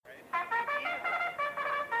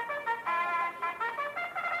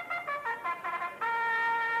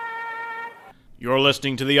You're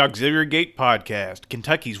listening to the Auxiliary Gate Podcast,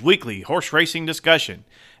 Kentucky's weekly horse racing discussion.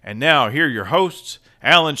 And now, here are your hosts,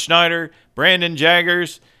 Alan Schneider, Brandon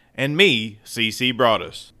Jaggers, and me, C.C.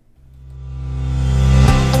 Broadus.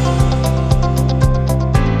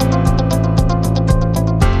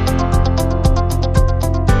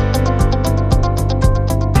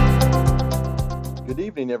 Good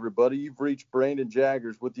evening, everybody. You've reached Brandon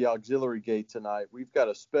Jaggers with the Auxiliary Gate tonight. We've got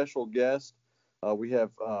a special guest. We have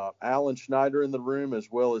Alan Schneider in the room as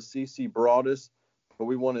well as C.C. Broadus. But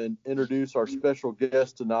we want to introduce our special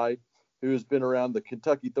guest tonight, who has been around the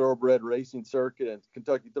Kentucky Thoroughbred racing circuit and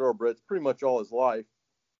Kentucky Thoroughbreds pretty much all his life.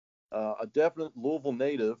 A definite Louisville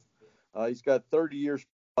native. He's got 30 years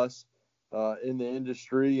plus in the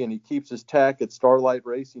industry, and he keeps his tack at Starlight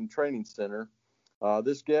Racing Training Center.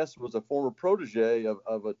 This guest was a former protege of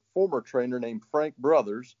a former trainer named Frank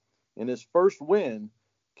Brothers, and his first win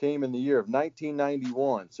came in the year of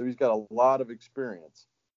 1991, so he's got a lot of experience.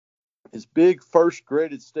 His big first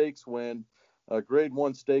graded stakes win, grade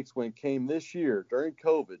one stakes win, came this year during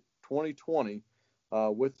COVID 2020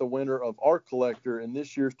 with the winner of Art Collector in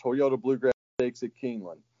this year's Toyota Bluegrass Stakes at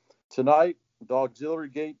Keeneland. Tonight, the Auxiliary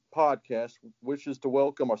Gate Podcast wishes to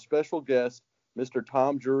welcome our special guest, Mr.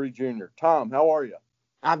 Tom Drury Jr. Tom, how are you?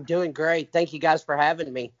 I'm doing great. Thank you guys for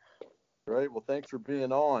having me. Great. Well, thanks for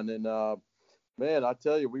being on. And, man, I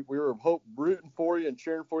tell you, we were rooting for you and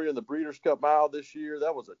cheering for you in the Breeders' Cup Mile this year.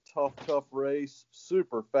 That was a tough race,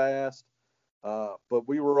 super fast. But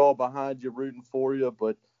we were all behind you rooting for you.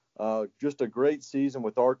 But just a great season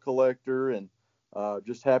with Art Collector, and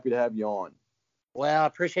just happy to have you on. Well, I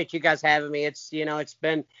appreciate you guys having me. It's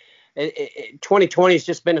been 2020 has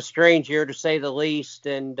just been a strange year to say the least.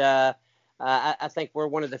 And I think we're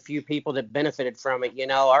one of the few people that benefited from it.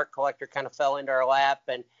 Art Collector kind of fell into our lap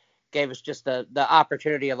and gave us just the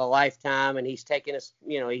opportunity of a lifetime, and he's taken us,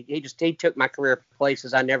 he took my career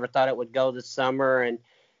places I never thought it would go this summer. And,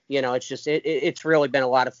 it's really been a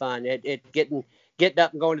lot of fun. Getting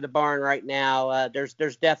up and going to the barn right now. There's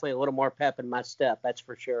definitely a little more pep in my step. That's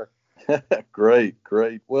for sure. Great.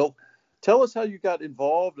 Well, tell us how you got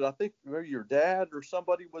involved. And I think maybe your dad or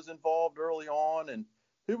somebody was involved early on, and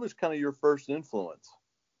who was kind of your first influence?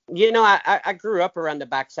 I grew up around the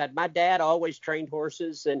backside. My dad always trained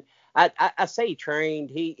horses, and I say he trained.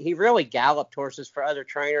 He really galloped horses for other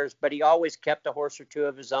trainers, but he always kept a horse or two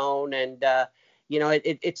of his own. And,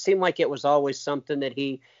 it seemed like it was always something that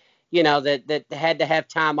he, that had to have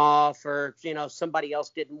time off, or, somebody else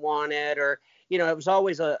didn't want it, or, it was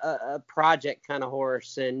always a project kind of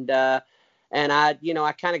horse. And I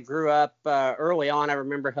kind of grew up early on. I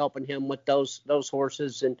remember helping him with those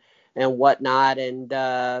horses and whatnot. And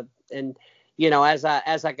as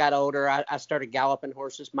I got older, I started galloping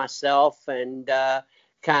horses myself, and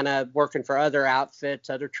kind of working for other outfits,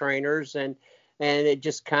 other trainers. And it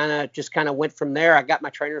just kind of went from there. I got my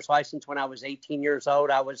trainer's license when I was 18 years old.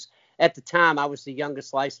 At the time, I was the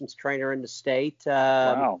youngest licensed trainer in the state.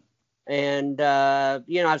 Wow. And, I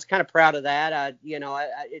was kind of proud of that. It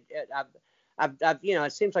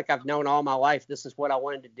seems like I've known all my life this is what I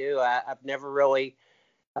wanted to do.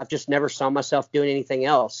 I've just never saw myself doing anything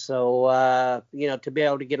else. So, to be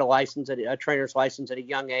able to get a trainer's license at a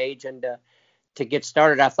young age, and to get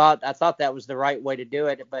started, I thought that was the right way to do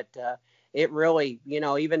it. But it really,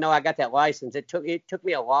 even though I got that license, it took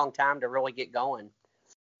me a long time to really get going.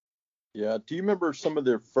 Yeah. Do you remember some of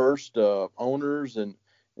their first owners and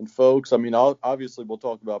folks? I mean, obviously we'll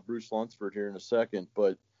talk about Bruce Lunsford here in a second,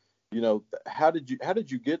 but how did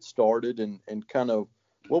you get started, and kind of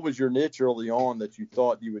what was your niche early on that you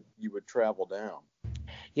thought you would travel down?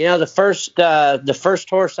 The first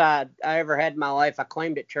horse I ever had in my life, I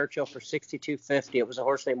claimed at Churchill for $62.50. It was a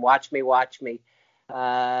horse named Watch Me.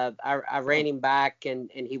 I ran him back, and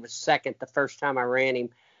he was second the first time I ran him.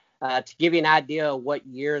 To give you an idea of what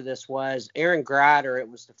year this was, Aaron Grider, it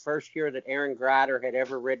was the first year that Aaron Grider had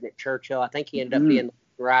ever ridden at Churchill. I think he ended up being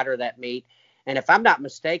the rider of that meet. And if I'm not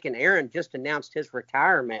mistaken, Aaron just announced his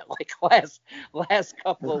retirement like last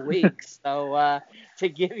couple of weeks. So to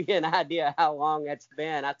give you an idea how long that's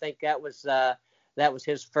been, I think that was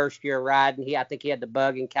his first year riding. I think he had the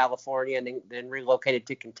bug in California, and then relocated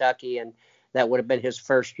to Kentucky, and that would have been his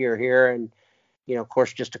first year here. And of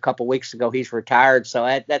course, just a couple of weeks ago, he's retired. So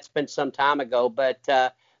that's been some time ago. But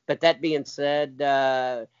that being said,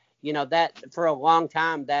 that for a long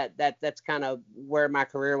time, that's kind of where my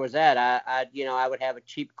career was at. I would have a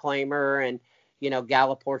cheap claimer and,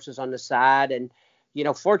 gallop horses on the side. And,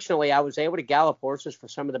 fortunately, I was able to gallop horses for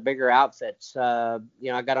some of the bigger outfits. I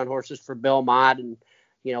got on horses for Bill Mott and,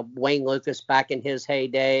 Wayne Lucas back in his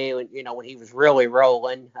heyday, when he was really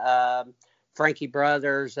rolling. Frankie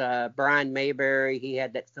Brothers, Brian Mayberry. He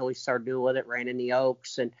had that Philly Sardula that ran in the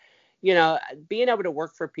Oaks. And, being able to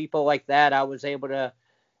work for people like that, I was able to,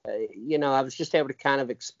 I was just able to kind of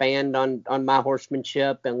expand on my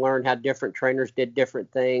horsemanship and learn how different trainers did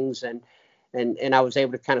different things. And I was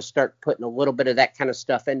able to kind of start putting a little bit of that kind of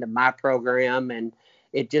stuff into my program. And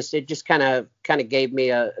it just kind of gave me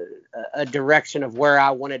a direction of where I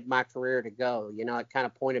wanted my career to go. It kind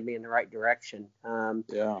of pointed me in the right direction.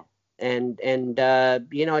 Yeah. And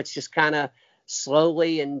it's just kind of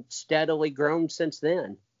slowly and steadily grown since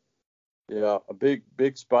then. Yeah, a big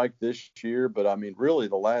spike this year, but I mean, really,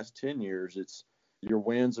 the last 10 years, it's your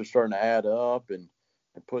wins are starting to add up and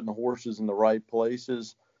putting the horses in the right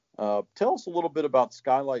places. Tell us a little bit about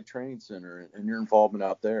Skylight Training Center and your involvement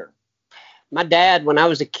out there. My dad, when I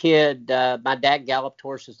was a kid, my dad galloped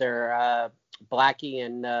horses there. Blackie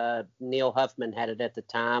and Neil Huffman had it at the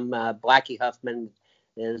time. Blackie Huffman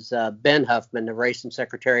is Ben Huffman, the racing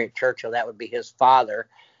secretary at Churchill. That would be his father.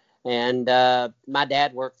 And my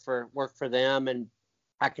dad worked for them, and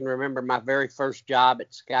I can remember my very first job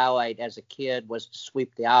at Skylight as a kid was to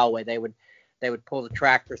sweep the aisleway. They would pull the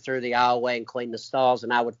tractor through the aisleway and clean the stalls,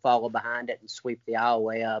 and I would follow behind it and sweep the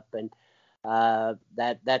aisleway up. And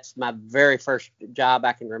that's my very first job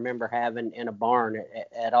I can remember having in a barn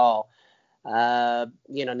at all. Now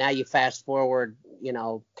you fast forward,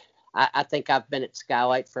 I think I've been at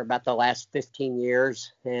Skylight for about the last 15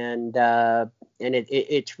 years, and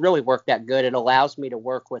it's really worked out good. It allows me to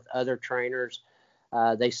work with other trainers.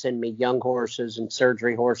 They send me young horses and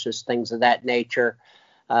surgery horses, things of that nature.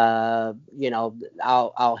 I'll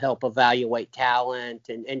help evaluate talent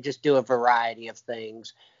and just do a variety of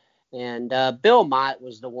things. And Bill Mott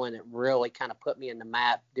was the one that really kind of put me in the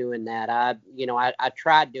map doing that. I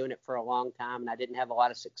tried doing it for a long time, and I didn't have a lot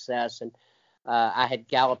of success. And I had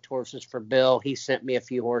galloped horses for Bill. He sent me a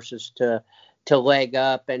few horses to leg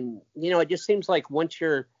up. And, it just seems like once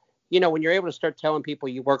you're, when you're able to start telling people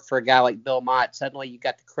you work for a guy like Bill Mott, suddenly you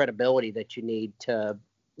got the credibility that you need to,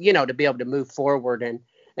 to be able to move forward.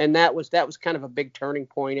 And that was kind of a big turning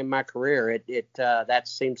point in my career. That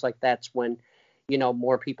seems like that's when,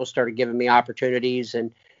 more people started giving me opportunities,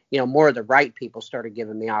 and, more of the right people started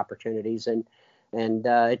giving me opportunities. And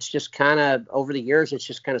it's just kind of over the years, it's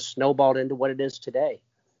just kind of snowballed into what it is today.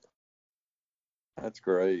 That's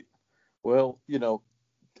great. Well,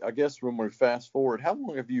 I guess when we fast forward, how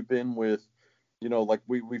long have you been with, like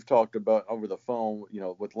we've talked about over the phone,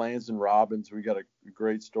 with Lansden Robbins? We got a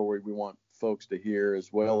great story we want folks to hear,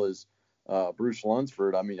 as well as Bruce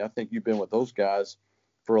Lunsford. I mean, I think you've been with those guys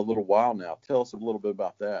for a little while now. Tell us a little bit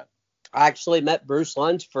about that. I actually met Bruce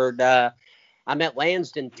Lunsford. I met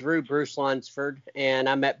Lansden through Bruce Lunsford, and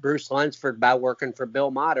I met Bruce Lunsford by working for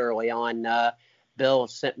Bill Mott early on. Bill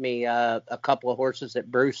sent me a couple of horses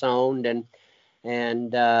that Bruce owned, and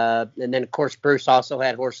then of course Bruce also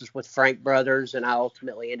had horses with Frank Brothers, and I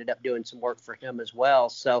ultimately ended up doing some work for him as well.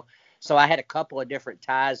 So I had a couple of different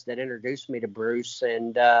ties that introduced me to Bruce,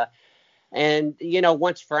 and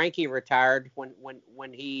once Frankie retired,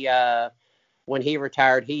 when he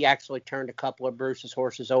retired, he actually turned a couple of Bruce's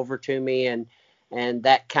horses over to me, and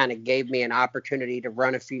that kind of gave me an opportunity to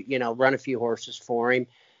run a few horses for him.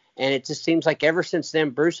 And it just seems like ever since then,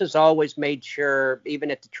 Bruce has always made sure,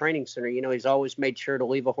 even at the training center, he's always made sure to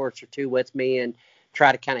leave a horse or two with me and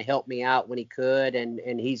try to kind of help me out when he could.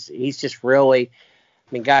 And he's just really,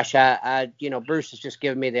 I mean, gosh, Bruce has just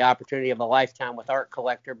given me the opportunity of a lifetime with Art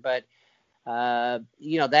Collector, but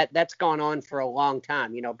that's gone on for a long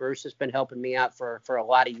time. Bruce has been helping me out for a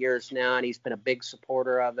lot of years now, and he's been a big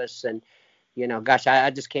supporter of us. And, gosh, I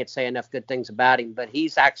just can't say enough good things about him, but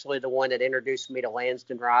he's actually the one that introduced me to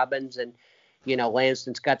Lansden Robbins. And,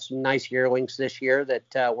 Lansden's got some nice yearlings this year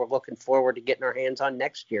that we're looking forward to getting our hands on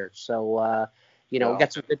next year. So, we've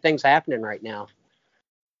got some good things happening right now.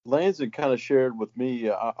 Lansden kind of shared with me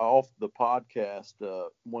off the podcast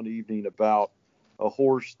one evening about a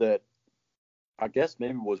horse that I guess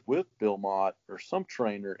maybe was with Bill Mott or some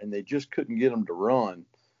trainer, and they just couldn't get him to run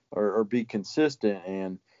or be consistent,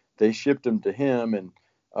 and they shipped him to him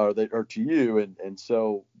or to you, and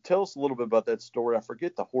so tell us a little bit about that story. I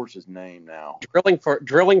forget the horse's name now. Drilling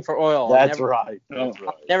for Oil. That's right. I'll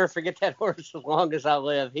never forget that horse as long as I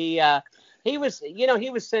live. He was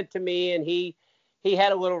sent to me, and he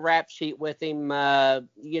had a little rap sheet with him.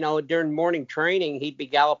 During morning training, he'd be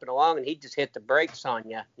galloping along, and he'd just hit the brakes on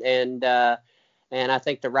you, and I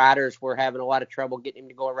think the riders were having a lot of trouble getting him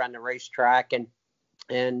to go around the racetrack.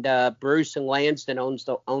 And Bruce and Lansden owned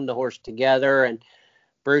the horse together. And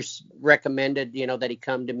Bruce recommended, that he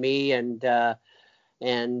come to me. And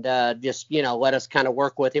and just let us kind of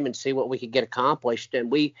work with him and see what we could get accomplished.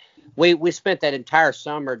 And we spent that entire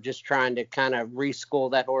summer just trying to kind of reschool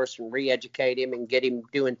that horse and re-educate him and get him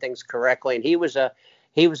doing things correctly. And he was a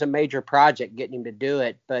major project getting him to do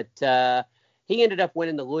it, but he ended up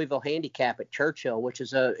winning the Louisville Handicap at Churchill, which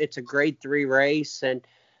is it's a grade 3 race. And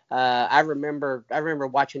I remember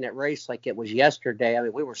watching that race like it was yesterday. I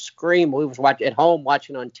mean, we were screaming. We was at home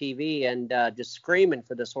watching on TV and just screaming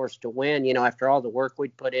for this horse to win, after all the work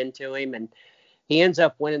we'd put into him. And he ends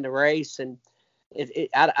up winning the race. And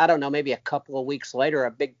I don't know, maybe a couple of weeks later,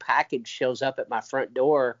 a big package shows up at my front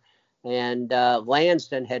door. And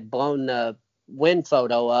Lansden had blown the win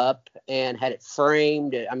photo up and had it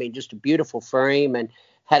framed. I mean, just a beautiful frame, and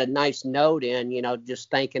had a nice note in, just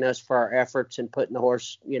thanking us for our efforts and putting the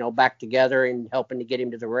horse, back together and helping to get him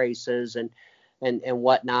to the races and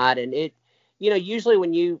whatnot. And it, usually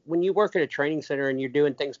when you work at a training center and you're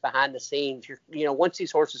doing things behind the scenes, once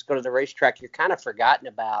these horses go to the racetrack, you're kind of forgotten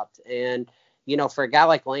about. And, for a guy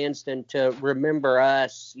like Lansden to remember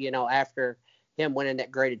us, after him winning that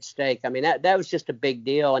graded stake, I mean, that was just a big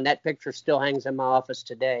deal. And that picture still hangs in my office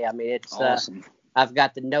today. I mean, it's awesome. I've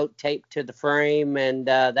got the note taped to the frame, and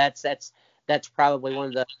that's probably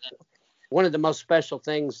one of the most special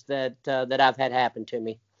things that I've had happen to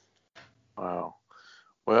me. Wow.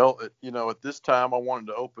 Well, at this time, I wanted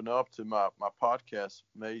to open up to my podcast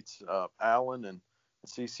mates, Alan and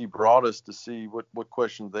CC Broadus, to see what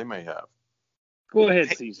questions they may have. Go ahead,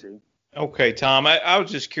 CC. Okay, Tom. I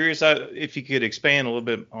was just curious if you could expand a little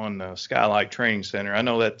bit on Skylight Training Center. I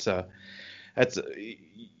know that's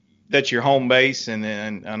your home base, and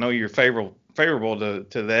I know you're favorable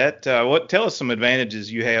to that. Tell us some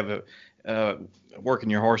advantages you have working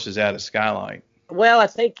your horses out of Skylight. Well, I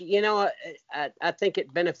think I think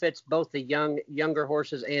it benefits both the younger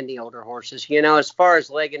horses and the older horses. As far as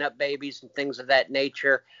legging up babies and things of that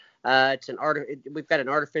nature, we've got an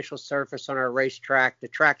artificial surface on our racetrack. The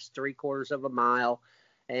track's 3/4 of a mile.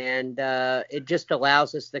 And it just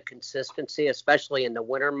allows us the consistency, especially in the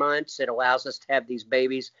winter months. It allows us to have these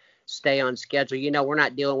babies stay on schedule. We're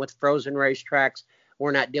not dealing with frozen racetracks.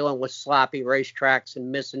 We're not dealing with sloppy racetracks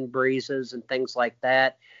and missing breezes and things like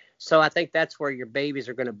that. So I think that's where your babies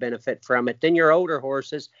are going to benefit from it. Then your older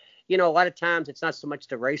horses, a lot of times it's not so much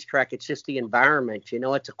the racetrack, it's just the environment.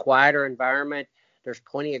 It's a quieter environment. There's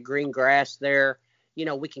plenty of green grass there.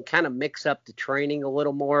 We can kind of mix up the training a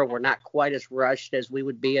little more. We're not quite as rushed as we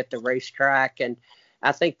would be at the racetrack. And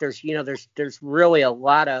I think there's really a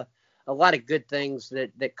lot of good things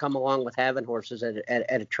that come along with having horses at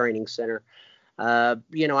a training center. I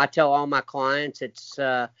tell all my clients, it's,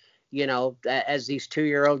 as these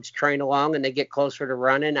 2-year-olds train along and they get closer to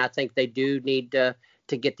running, I think they do need to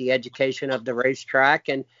get the education of the racetrack.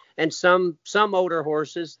 And some older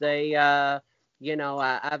horses, they,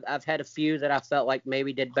 I've had a few that I felt like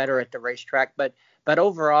maybe did better at the racetrack, but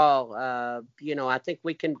overall, I think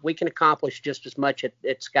we can accomplish just as much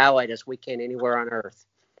at Skylight as we can anywhere on earth.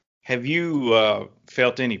 Have you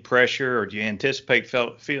felt any pressure, or do you anticipate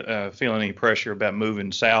feeling any pressure about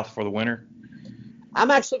moving south for the winter? I'm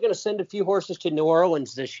actually going to send a few horses to New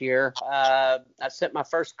Orleans this year. I sent my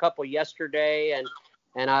first couple yesterday,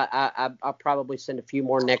 and I'll probably send a few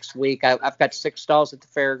more next week. I've got 6 stalls at the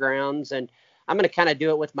fairgrounds, and I'm going to kind of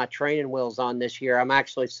do it with my training wheels on this year. I'm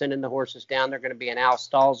actually sending the horses down. They're going to be in Al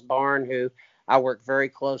Stahl's barn, who I work very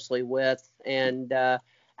closely with, and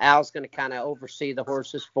Al's going to kind of oversee the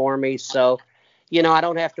horses for me. So, I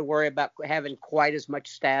don't have to worry about having quite as much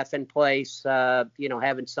staff in place,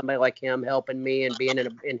 having somebody like him helping me and being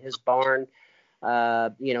in his barn.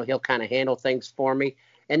 He'll kind of handle things for me.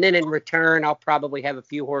 And then in return, I'll probably have a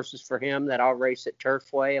few horses for him that I'll race at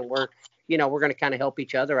Turfway, and we're going to kind of help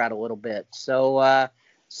each other out a little bit. So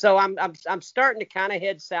I'm starting to kind of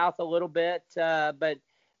head south a little bit, but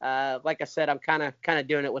like I said, I'm kind of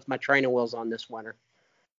doing it with my training wheels on this winter.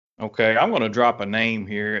 Okay, I'm going to drop a name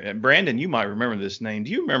here. Brandon, you might remember this name.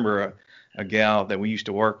 Do you remember a gal that we used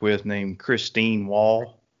to work with named Christine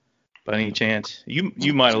Wall, by any chance?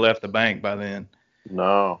 You might have left the bank by then.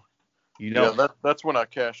 No. You don't? Yeah, that's when I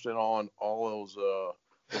cashed in on all those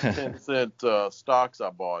 10-cent stocks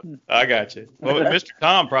I bought. I got you. Well, Mr.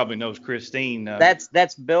 Tom probably knows Christine.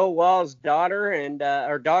 That's Bill Wall's daughter and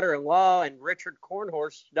her daughter-in-law and Richard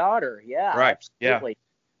Cornhorse's daughter. Yeah, right. Absolutely.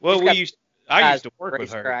 Yeah. Well, I used to work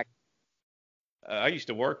with her. I used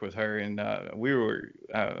to work with her, and I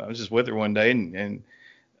was just with her one day, and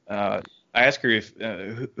I asked her if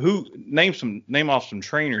who name off some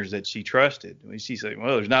trainers that she trusted. And she said,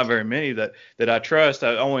 "Well, there's not very many that I trust.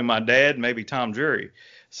 Only my dad, maybe Tom Drury."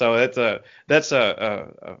 So that's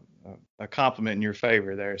a compliment in your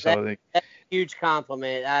favor there. So huge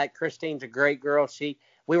compliment. Christine's a great girl.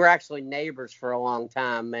 We were actually neighbors for a long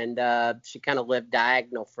time, and she kind of lived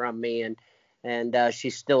diagonal from me, and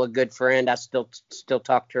she's still a good friend. I still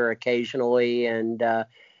talk to her occasionally, and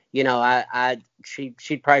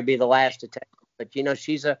she'd probably be the last to tell you, but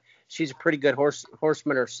she's a pretty good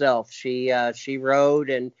horseman herself. She rode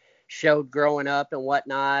and showed growing up and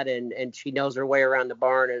whatnot, and she knows her way around the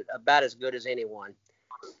barn about as good as anyone.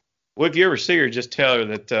 Well, if you ever see her, just tell her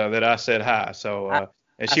that I said hi. So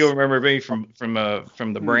and she'll remember me from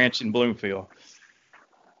the branch in Bloomfield.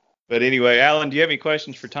 But anyway, Alan, do you have any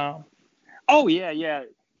questions for Tom? Oh yeah.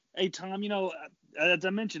 Hey Tom, as I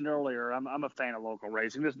mentioned earlier, I'm a fan of local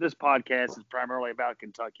racing. This podcast is primarily about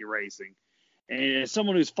Kentucky racing, and as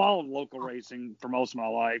someone who's followed local racing for most of my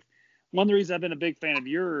life, one of the reasons I've been a big fan of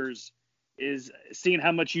yours is seeing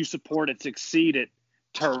how much you support and succeed at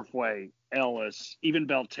Turfway, Ellis, even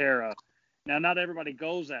Belterra. Now, not everybody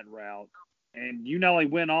goes that route, and you not only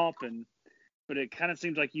win often, but it kind of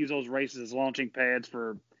seems like you use those races as launching pads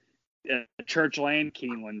for Churchill and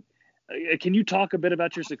Keeneland. Can you talk a bit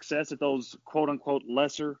about your success at those quote-unquote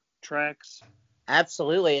lesser tracks?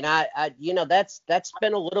 Absolutely, and I that's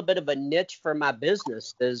been a little bit of a niche for my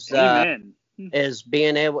business. Amen. Is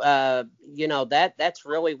being able, that's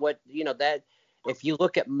really what that. If you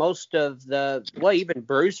look at most of even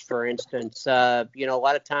Bruce, for instance, a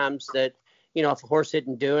lot of times that, if a horse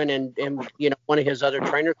isn't doing and one of his other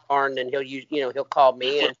trainers aren't, then he'll call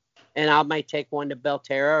me and I may take one to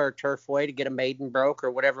Belterra or Turfway to get a maiden broke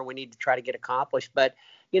or whatever we need to try to get accomplished. But,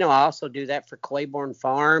 I also do that for Claiborne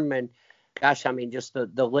Farm, and gosh, I mean, just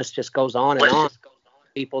the list just goes on and on.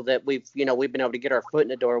 People that we've been able to get our foot in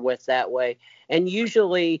the door with that way. And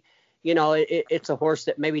usually, it's a horse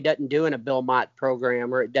that maybe doesn't do in a Bill Mott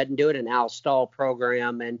program, or it doesn't do it in an Al Stall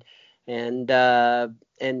program. And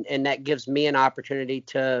that gives me an opportunity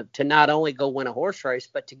to not only go win a horse race,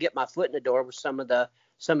 but to get my foot in the door with some of the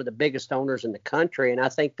biggest owners in the country. And I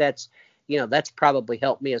think that's probably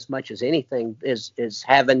helped me as much as anything is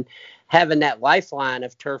having that lifeline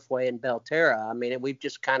of Turfway and Belterra. I mean, we've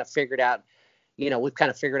just kind of figured out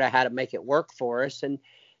how to make it work for us. And,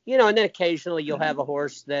 and then occasionally you'll have a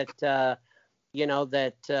horse that,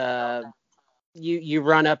 you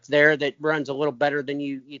run up there that runs a little better than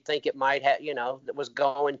you think it might have, that was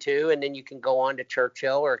going to, and then you can go on to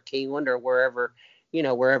Churchill or Keeneland or wherever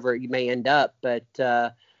you may end up. But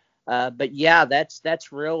yeah,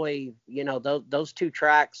 that's really, those two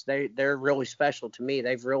tracks, they're really special to me.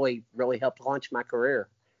 They've really, really helped launch my career.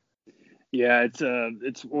 Yeah,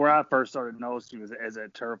 it's where I first started noticing was as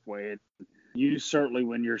at Turfway. You certainly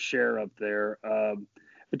win your share up there.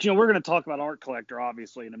 But we're going to talk about Art Collector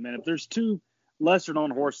obviously in a minute. There's two lesser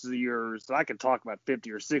known horses of yours that I could talk about 50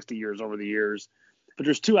 or 60 years over the years. But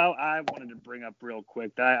there's two I wanted to bring up real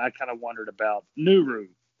quick that I kind of wondered about. Nuru,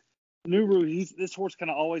 this horse kind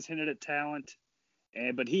of always hinted at talent.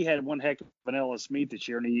 But he had one heck of an Ellis meet this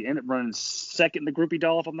year, and he ended up running second in the Groupie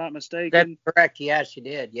Doll, if I'm not mistaken. That's correct. Yeah, she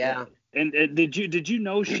did. Yeah. And did you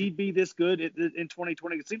know she'd be this good in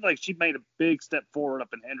 2020? It seemed like she made a big step forward up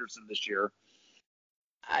in Henderson this yeyear.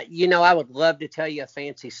 I would love to tell you a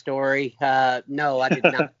fancy story. No, I did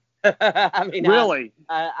not. I mean, really?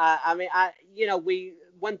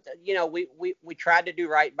 We tried to do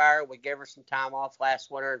right by her. We gave her some time off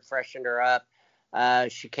last winter and freshened her up.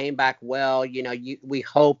 She came back well. We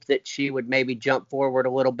hope that she would maybe jump forward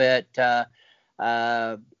a little bit.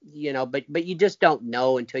 But you just don't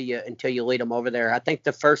know until you lead them over there. I think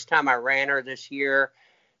the first time I ran her this year,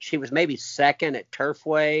 she was maybe second at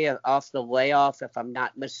Turfway off the layoff, if I'm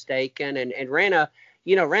not mistaken, and ran a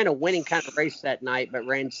winning kind of race that night, but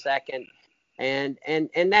ran second. And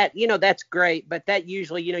that, that's great, but that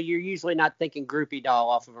usually, you're usually not thinking Groupie Doll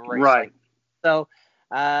off of a race. Right. So,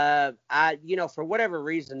 for whatever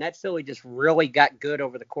reason, that filly just really got good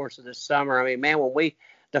over the course of this summer. I mean, man,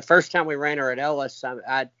 the first time we ran her at Ellis,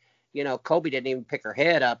 Kobe didn't even pick her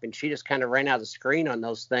head up, and she just kind of ran out of the screen on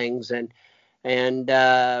those things. And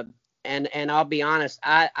I'll be honest,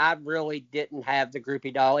 I really didn't have the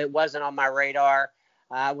Groupie Doll. It wasn't on my radar.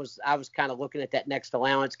 I was kind of looking at that next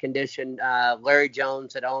allowance condition. Larry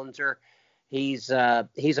Jones that owns her, he's a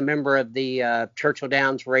member of the Churchill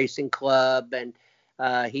Downs Racing Club, and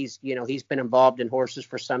he's been involved in horses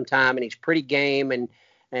for some time, and he's pretty game. And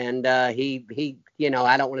he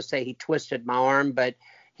I don't want to say he twisted my arm, but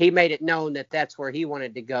he made it known that that's where he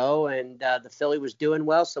wanted to go, and the filly was doing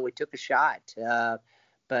well, so we took a shot.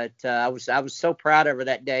 But I was so proud of her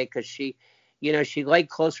that day because she laid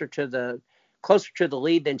closer to the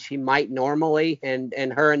lead than she might normally, and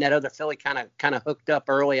her and that other filly kind of hooked up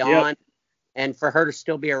early on, and for her to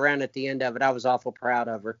still be around at the end of it, I was awful proud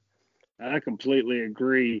of her. I completely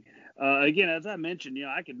agree. Again, as I mentioned,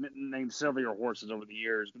 I could name several of your horses over the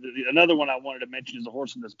years. But another one I wanted to mention is a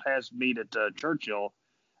horse in this past meet at Churchill.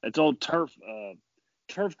 It's old turf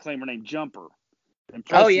claimer named Jumper.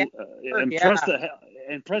 Impressed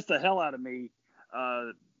the hell out of me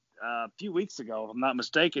a few weeks ago, if I'm not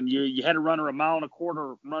mistaken. You had to run him a mile and a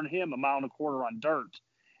quarter on dirt,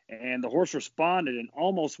 and the horse responded and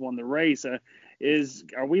almost won the race. Are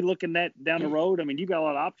we looking at down the road? I mean, you got a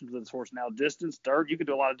lot of options with this horse now. Distance, dirt, you can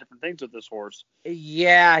do a lot of different things with this horse.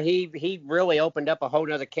 Yeah, he really opened up a whole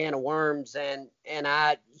nother can of worms, and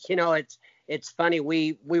I, it's funny,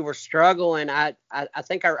 we were struggling. I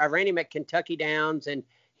think I ran him at Kentucky Downs, and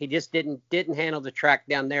he just didn't handle the track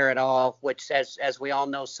down there at all, which as we all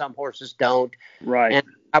know, some horses don't. Right. And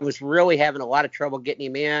I was really having a lot of trouble getting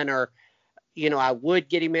him in, or I would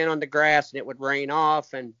get him in on the grass and it would rain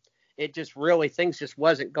off, and it just really, things just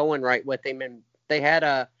wasn't going right with him. And they had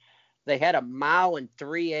a 1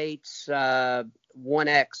 3/8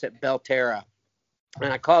 1X at Belterra.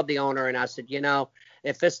 And I called the owner and I said,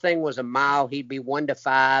 if this thing was a mile, he'd be 1 to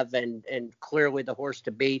 5 and clearly the horse to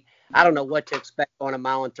beat. I don't know what to expect on a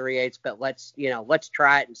 1 3/8, but let's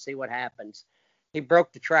try it and see what happens. He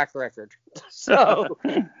broke the track record. So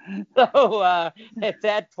at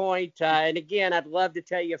that point, and again, I'd love to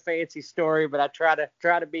tell you a fancy story, but I try to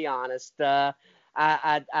be honest. We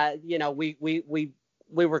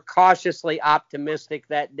were cautiously optimistic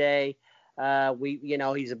that day.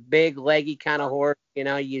 He's a big, leggy kind of horse.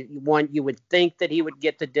 You would think that he would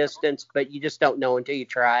get the distance, but you just don't know until you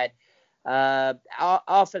try it.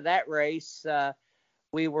 Off of that race,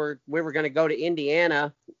 we were going to go to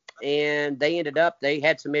Indiana, and they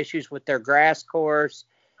had some issues with their grass course,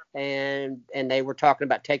 and they were talking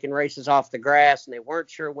about taking races off the grass, and they weren't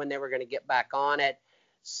sure when they were going to get back on it.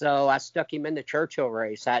 So I stuck him in the Churchill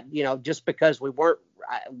race. Just because we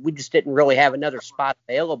just didn't really have another spot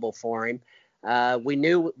available for him. We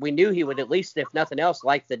knew he would, at least if nothing else,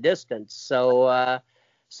 like the distance. So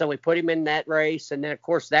we put him in that race, and then of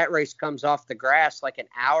course that race comes off the grass like an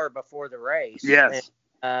hour before the race. Yes.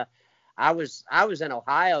 And, I was in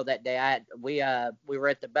Ohio that day. We were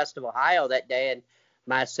at the Best of Ohio that day, and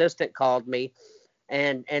my assistant called me.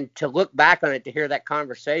 And to look back on it, to hear that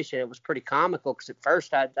conversation, it was pretty comical, because at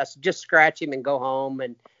first I just scratch him and go home,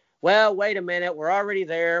 and, well, wait a minute, we're already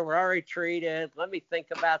there, we're already treated, let me think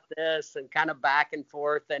about this, and kind of back and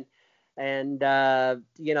forth. And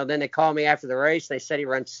then they called me after the race. They said he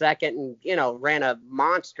ran second and, ran a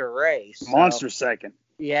monster race. Second.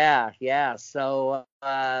 Yeah. So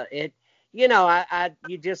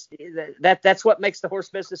that's what makes the horse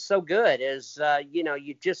business so good, is,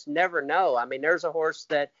 you just never know. I mean, there's a horse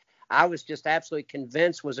that I was just absolutely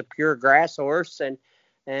convinced was a pure grass horse, and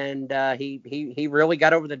he really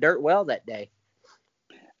got over the dirt well that day.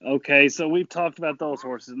 Okay, so we've talked about those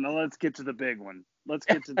horses. Now let's get to the big one. Let's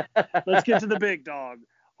get to the big dog,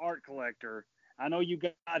 Art Collector. I know you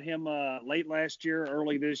got him late last year,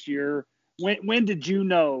 early this year. When did you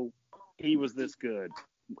know he was this good?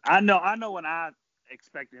 I know when I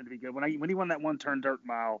expected him to be good. When he won that 1-turn dirt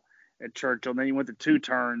mile at Churchill, and then he went to 2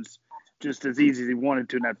 turns just as easy as he wanted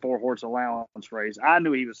to in that 4-horse allowance race, I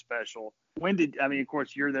knew he was special. Of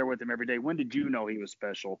course, you're there with him every day. When did you know he was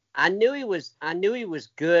special? I knew he was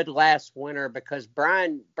good last winter, because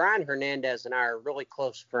Brian Hernandez and I are really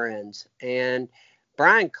close friends, and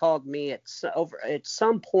Brian called me at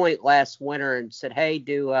some point last winter and said, "Hey,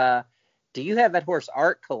 do you have that horse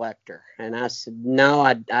Art Collector?" And I said, "No,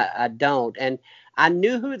 I don't." And I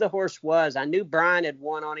knew who the horse was. I knew Brian had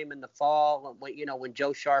won on him in the fall, when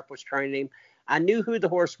Joe Sharp was training him. I knew who the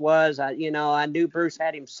horse was. I knew Bruce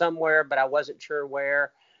had him somewhere, but I wasn't sure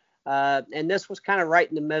where. And this was kind of right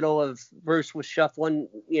in the middle of Bruce was shuffling,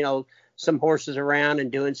 some horses around and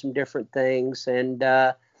doing some different things. And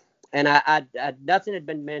I nothing had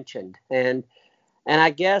been mentioned. And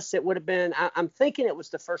I guess it would have been, I'm thinking it was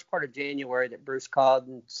the first part of January that Bruce called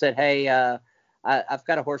and said, "Hey, I've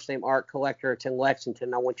got a horse named Art Collector. It's in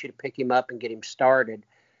Lexington. I want you to pick him up and get him started."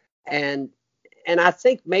 And I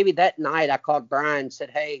think maybe that night I called Brian and said,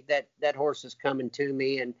 "Hey, that horse is coming to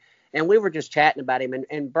me." And we were just chatting about him.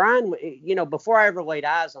 And Brian, before I ever laid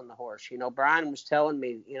eyes on the horse, Brian was telling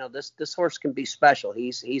me, this horse can be special.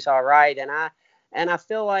 He's all right. And I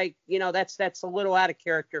feel like, that's a little out of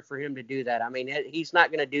character for him to do that. I mean, he's not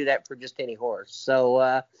going to do that for just any horse.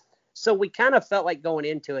 So we kind of felt like going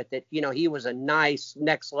into it that, he was a nice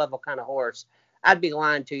next level kind of horse. I'd be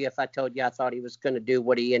lying to you if I told you I thought he was going to do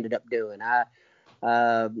what he ended up doing.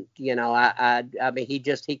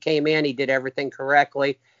 He came in, he did everything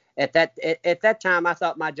correctly. At that time, I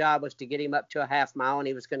thought my job was to get him up to a half mile, and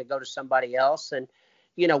he was going to go to somebody else. And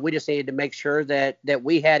we just needed to make sure that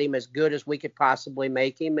we had him as good as we could possibly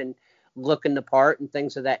make him and looking the part and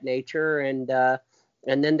things of that nature. And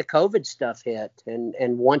then the COVID stuff hit.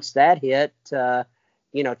 And once that hit,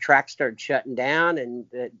 track started shutting down, and,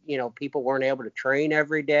 people weren't able to train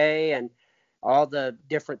every day, and all the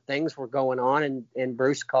different things were going on. And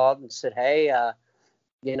Bruce called and said, hey,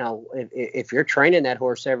 if you're training that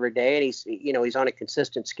horse every day and he's on a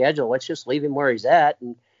consistent schedule, let's just leave him where he's at.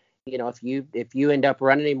 And, if you end up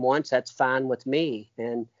running him once, that's fine with me.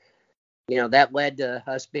 And, that led to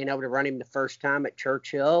us being able to run him the first time at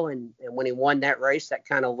Churchill. And when he won that race, that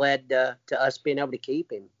kind of led to us being able to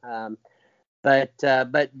keep him. But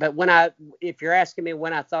if you're asking me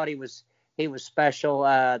when I thought he was special,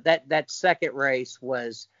 that second race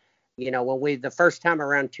was, when the first time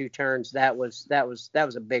around 2 turns, that was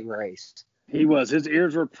a big race. He was. His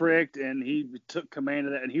ears were pricked, and he took command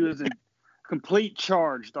of that, and he was in complete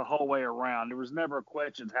charge the whole way around. There was never a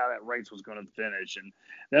question how that race was going to finish, and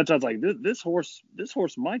that's why I was like, this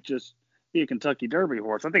horse might just be a Kentucky Derby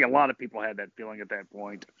horse. I think a lot of people had that feeling at that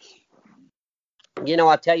point.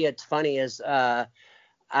 I'll tell you, it's funny is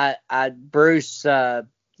Bruce.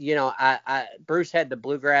 Bruce had the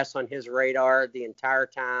bluegrass on his radar the entire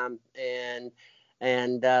time, and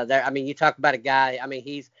you talk about a guy. I mean,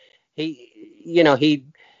 he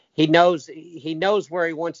knows where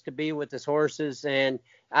he wants to be with his horses, and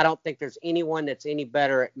I don't think there's anyone that's any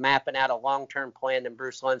better at mapping out a long-term plan than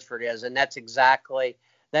Bruce Lunsford is, and that's exactly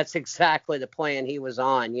the plan he was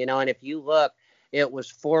on. And if you look, it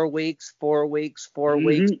was 4 weeks, 4 weeks, 4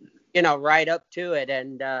 weeks, right up to it,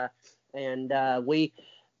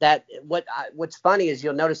 what's funny is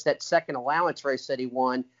you'll notice that second allowance race that he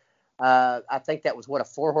won. I think that was a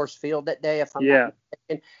 4-horse field that day, if I'm not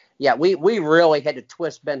mistaken. Yeah, we really had to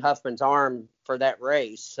twist Ben Huffman's arm for that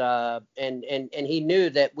race, and he knew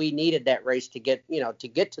that we needed that race to get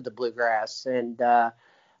to the bluegrass. And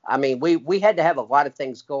we had to have a lot of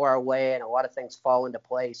things go our way and a lot of things fall into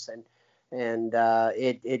place, and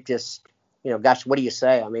it just, gosh, what do you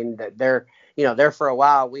say? I mean, there for a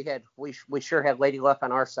while we sure had Lady Luck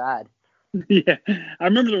on our side. Yeah, I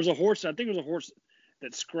remember there was a horse. I think it was a horse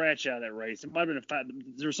that scratched out of that race. It might have been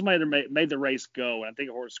there was somebody that made the race go, and I think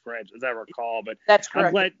a horse scratched, as I recall. But that's correct.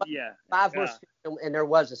 I'm glad, yeah, 5 horse, and there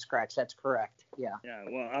was a scratch. That's correct. Yeah. Yeah.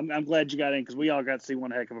 Well, I'm glad you got in because we all got to see one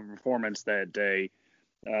heck of a performance that day.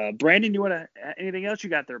 Brandon, you want anything else you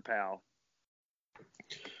got there, pal?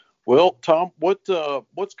 Well, Tom,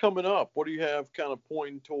 what's coming up? What do you have kind of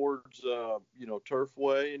pointing towards,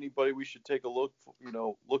 Turfway? Anybody we should take a look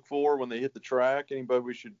for when they hit the track? Anybody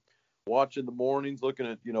we should watch in the mornings, looking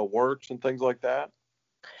at, works and things like that?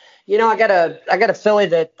 I got a filly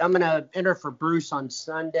that I'm going to enter for Bruce on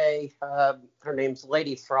Sunday. Her name's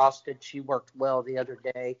Lady Frosted. She worked well the other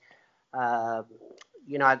day. I'm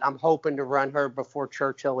hoping to run her before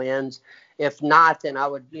Churchill ends. If not, then I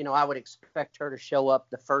would expect her to show up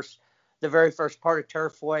the very first part of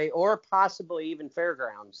Turfway or possibly even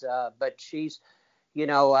Fairgrounds. But she's,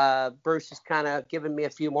 Bruce has kind of given me a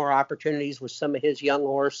few more opportunities with some of his young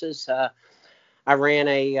horses. I ran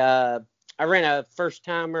a first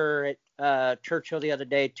timer at Churchill the other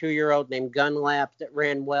day, 2-year-old named Gunlap that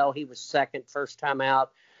ran well. He was second first time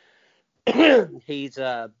out. He's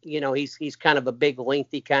kind of a big,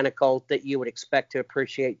 lengthy kind of colt that you would expect to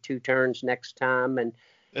appreciate 2 turns next time. And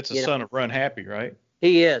that's a son of Run Happy, right?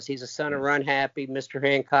 He is. He's a son of Run Happy. Mr.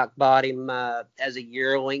 Hancock bought him as a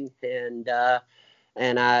yearling, and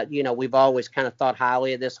we've always kind of thought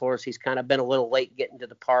highly of this horse. He's kind of been a little late getting to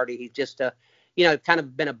the party. He's just kind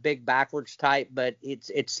of been a big backwards type, but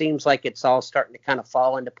it seems like it's all starting to kind of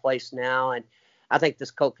fall into place now, and I think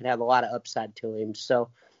this colt could have a lot of upside to him. So,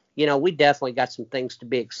 we definitely got some things to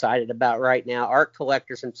be excited about right now. Art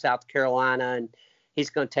Collector's in South Carolina, and he's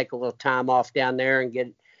going to take a little time off down there and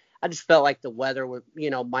get. I just felt like the weather would,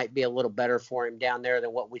 might be a little better for him down there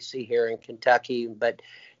than what we see here in Kentucky. But,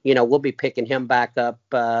 we'll be picking him back up,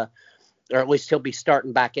 or at least he'll be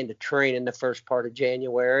starting back into training the first part of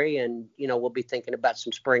January, and we'll be thinking about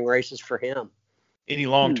some spring races for him. Any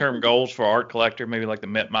long-term goals for Art Collector, maybe like the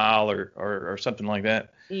Met Mile or something like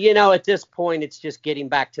that? At this point, it's just getting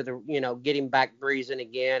back to getting back breezing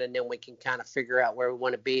again, and then we can kind of figure out where we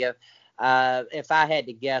want to be. If I had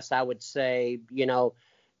to guess, I would say,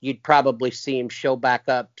 you'd probably see him show back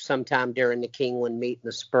up sometime during the Keeneland meet in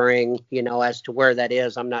the spring. As to where that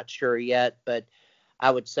is, I'm not sure yet, but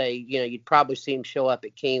I would say, you'd probably see him show up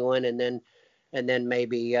at Keeneland, and then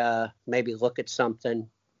maybe look at something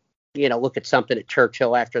at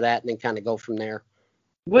Churchill after that, and then kind of go from there.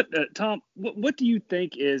 What Tom? What do you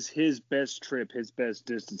think is his best trip, his best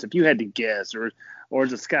distance? If you had to guess, or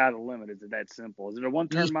is the sky the limit? Is it that simple? Is it a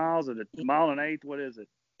 1-turn miles? Is it a mile and eighth? What is it?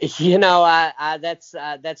 That's been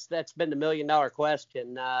the $1 million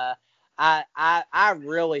question. I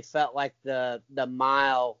really felt like the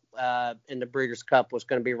mile in the Breeders' Cup was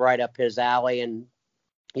going to be right up his alley, and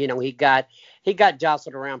he got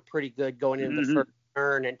jostled around pretty good going into the first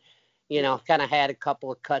turn, and kind of had a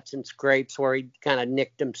couple of cuts and scrapes where he kind of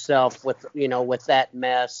nicked himself with that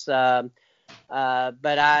mess. But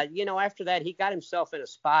after that he got himself in a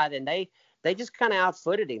spot, and they just kind of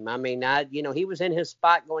outfooted him. I mean, he was in his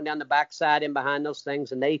spot going down the backside and behind those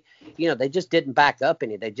things, and they just didn't back up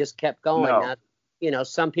any. They just kept going. No. Now,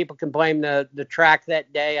 some people can blame the track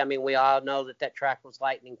that day. I mean, we all know that track was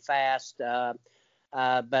lightning fast.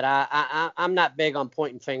 But I'm not big on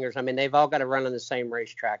pointing fingers. I mean, they've all got to run on the same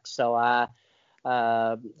racetrack. So I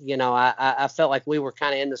felt like we were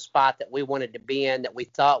kind of in the spot that we wanted to be in, that we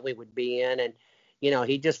thought we would be in, and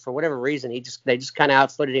he just, for whatever reason, they just kind of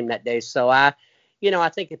outfooted him that day. So I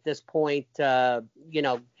think at this point,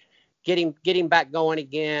 getting back going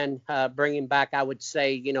again, bringing back, I would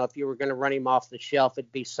say, if you were going to run him off the shelf,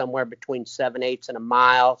 it'd be somewhere between 7/8 and a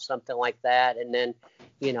mile, something like that. And then,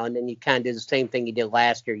 you kind of do the same thing you did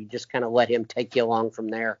last year. You just kind of let him take you along from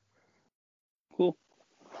there. Cool.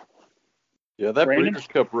 Yeah, that Breeders'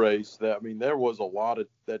 Cup race, there was a lot of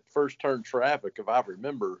that first turn traffic. If I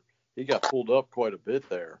remember, he got pulled up quite a bit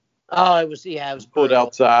there. Oh, it was put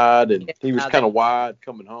outside, and he was kind of wide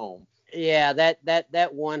coming home. Yeah,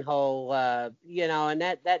 that one hole, and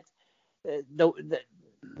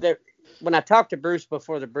when I talked to Bruce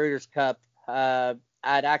before the Breeders' Cup,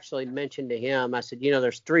 I'd actually mentioned to him, I said,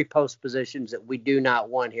 there's 3 post positions that we do not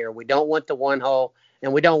want here. We don't want the one hole,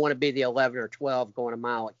 and we don't want to be the 11 or 12 going a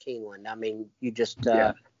mile at Keeneland. I mean, you just,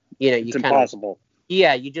 it's impossible.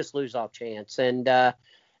 You just lose all chance. And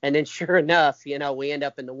then sure enough, we end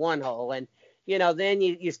up in the one hole, and, then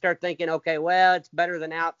you start thinking, okay, well, it's better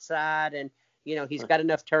than outside, and, he's got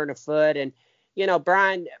enough turn of foot, and,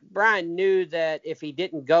 Brian knew that if he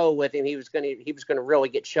didn't go with him, he was going to really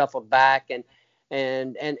get shuffled back, and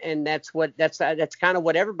that's kind of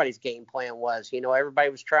what everybody's game plan was. Everybody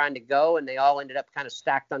was trying to go, and they all ended up kind of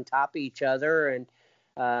stacked on top of each other, and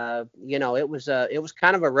it was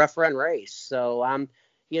kind of a rough run race. So I'm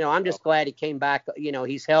just glad he came back.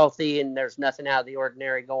 He's healthy, and there's nothing out of the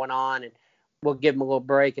ordinary going on, and we'll give him a little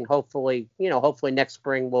break, and hopefully next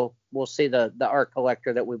spring we'll see the art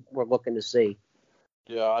collector that we're looking to see.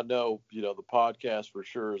 Yeah, I know. The podcast for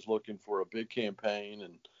sure is looking for a big campaign,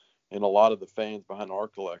 and a lot of the fans behind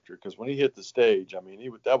Art Collector, because when he hit the stage,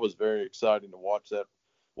 that was very exciting to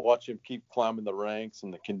watch him keep climbing the ranks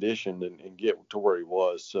and the condition and get to where he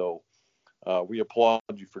was. So we applaud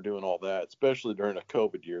you for doing all that, especially during a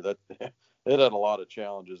COVID year. That it had a lot of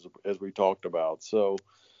challenges, as we talked about. So,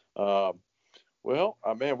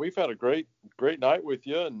 we've had a great night with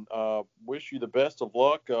you, and wish you the best of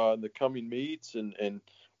luck in the coming meets, and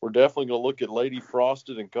we're definitely going to look at Lady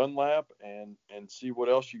Frosted and Gunlap and see what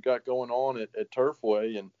else you got going on at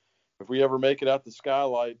Turfway. And if we ever make it out the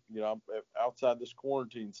Skylight, outside this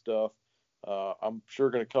quarantine stuff, I'm sure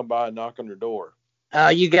going to come by and knock on your door.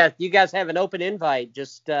 You guys have an open invite.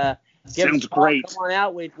 Just sounds great. Come on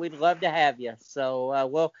out. We'd love to have you.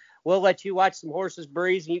 So we'll let you watch some horses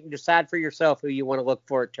breeze, and you can decide for yourself who you want to look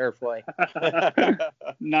for at Turfway.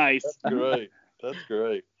 Nice. That's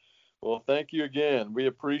great. Well, thank you again. We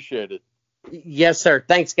appreciate it. Yes, sir.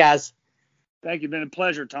 Thanks, guys. Thank you. Been a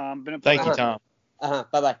pleasure, Tom. Thank you, Tom.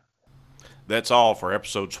 Bye-bye. That's all for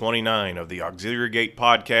episode 29 of the Auxiliary Gate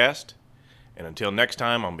podcast. And until next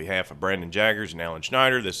time, on behalf of Brandon Jaggers and Alan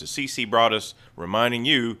Schneider, this is CC Broadus reminding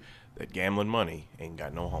you that gambling money ain't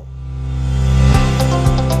got no home.